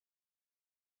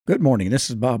Good morning. This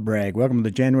is Bob Bragg. Welcome to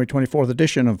the January 24th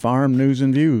edition of Farm News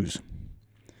and Views.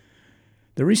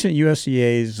 The recent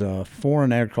USDA's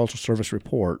Foreign Agricultural Service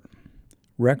report,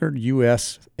 record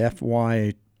U.S.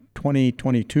 FY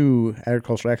 2022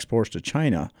 agricultural exports to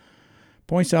China,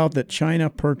 points out that China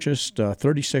purchased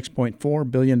 $36.4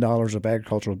 billion of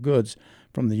agricultural goods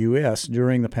from the U.S.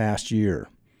 during the past year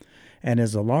and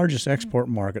is the largest export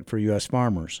market for U.S.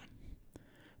 farmers.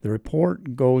 The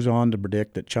report goes on to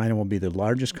predict that China will be the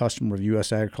largest customer of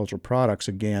U.S. agricultural products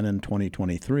again in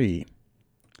 2023.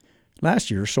 Last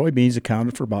year, soybeans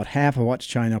accounted for about half of what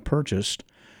China purchased,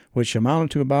 which amounted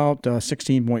to about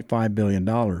 $16.5 billion.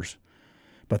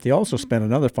 But they also spent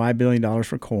another $5 billion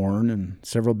for corn and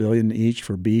several billion each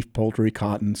for beef, poultry,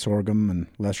 cotton, sorghum, and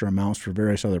lesser amounts for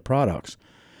various other products.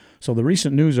 So the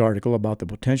recent news article about the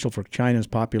potential for China's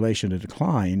population to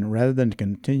decline rather than to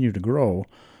continue to grow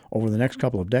over the next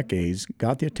couple of decades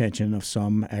got the attention of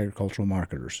some agricultural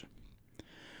marketers.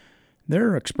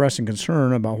 They're expressing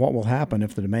concern about what will happen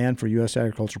if the demand for U.S.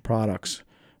 agricultural products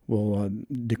will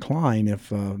decline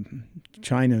if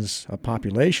China's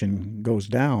population goes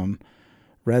down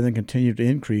rather than continue to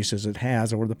increase as it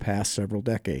has over the past several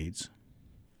decades.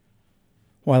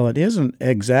 While it isn't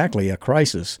exactly a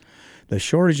crisis, the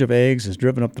shortage of eggs has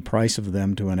driven up the price of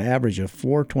them to an average of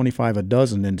 $4.25 a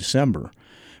dozen in December,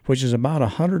 which is about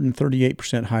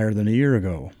 138% higher than a year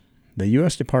ago. The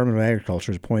U.S. Department of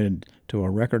Agriculture has pointed to a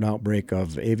record outbreak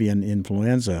of avian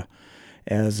influenza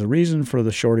as the reason for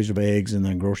the shortage of eggs in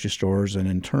the grocery stores and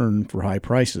in turn for high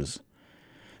prices.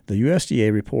 The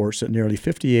USDA reports that nearly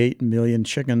 58 million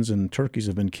chickens and turkeys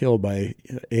have been killed by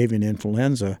avian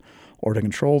influenza or to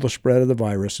control the spread of the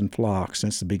virus in flocks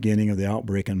since the beginning of the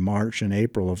outbreak in March and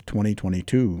April of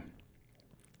 2022.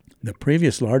 The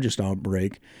previous largest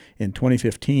outbreak in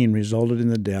 2015 resulted in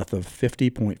the death of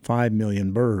 50.5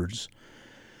 million birds.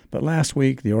 But last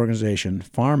week, the organization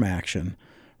Farm Action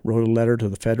wrote a letter to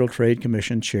the Federal Trade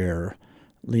Commission chair,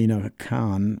 Lina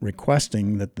Khan,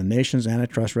 requesting that the nation's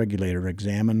antitrust regulator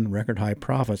examine record-high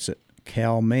profits at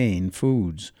Cal-Maine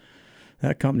Foods.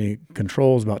 That company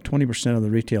controls about 20% of the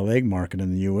retail egg market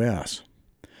in the U.S.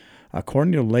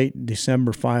 According to a late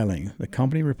December filing, the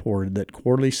company reported that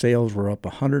quarterly sales were up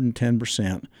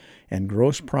 110% and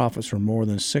gross profits were more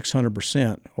than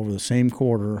 600% over the same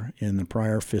quarter in the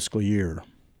prior fiscal year.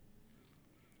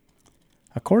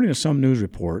 According to some news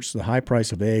reports, the high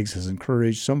price of eggs has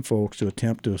encouraged some folks to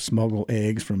attempt to smuggle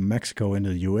eggs from Mexico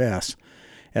into the U.S.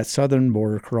 at southern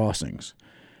border crossings,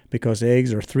 because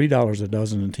eggs are $3 a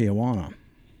dozen in Tijuana.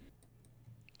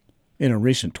 In a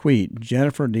recent tweet,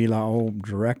 Jennifer DeLao,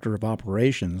 Director of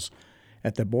Operations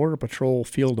at the Border Patrol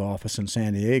Field Office in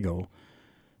San Diego,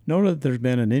 noted that there's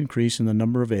been an increase in the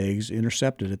number of eggs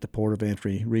intercepted at the port of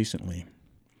entry recently.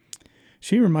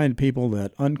 She reminded people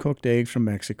that uncooked eggs from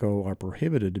Mexico are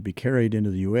prohibited to be carried into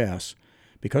the U.S.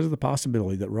 because of the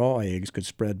possibility that raw eggs could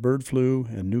spread bird flu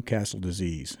and Newcastle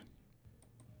disease.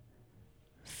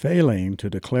 Failing to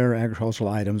declare agricultural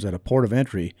items at a port of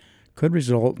entry could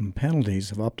result in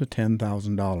penalties of up to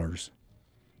 $10,000.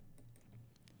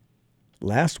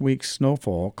 Last week's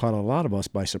snowfall caught a lot of us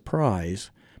by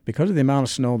surprise because of the amount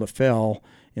of snow that fell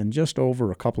in just over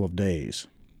a couple of days.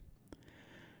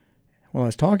 Well, I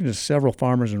was talking to several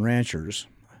farmers and ranchers.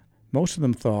 Most of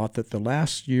them thought that the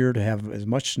last year to have as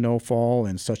much snowfall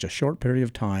in such a short period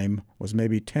of time was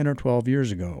maybe 10 or 12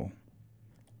 years ago.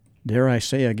 Dare I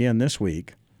say again this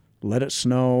week, let it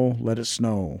snow, let it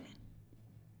snow.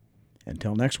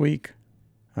 Until next week,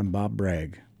 I'm Bob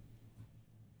Bragg.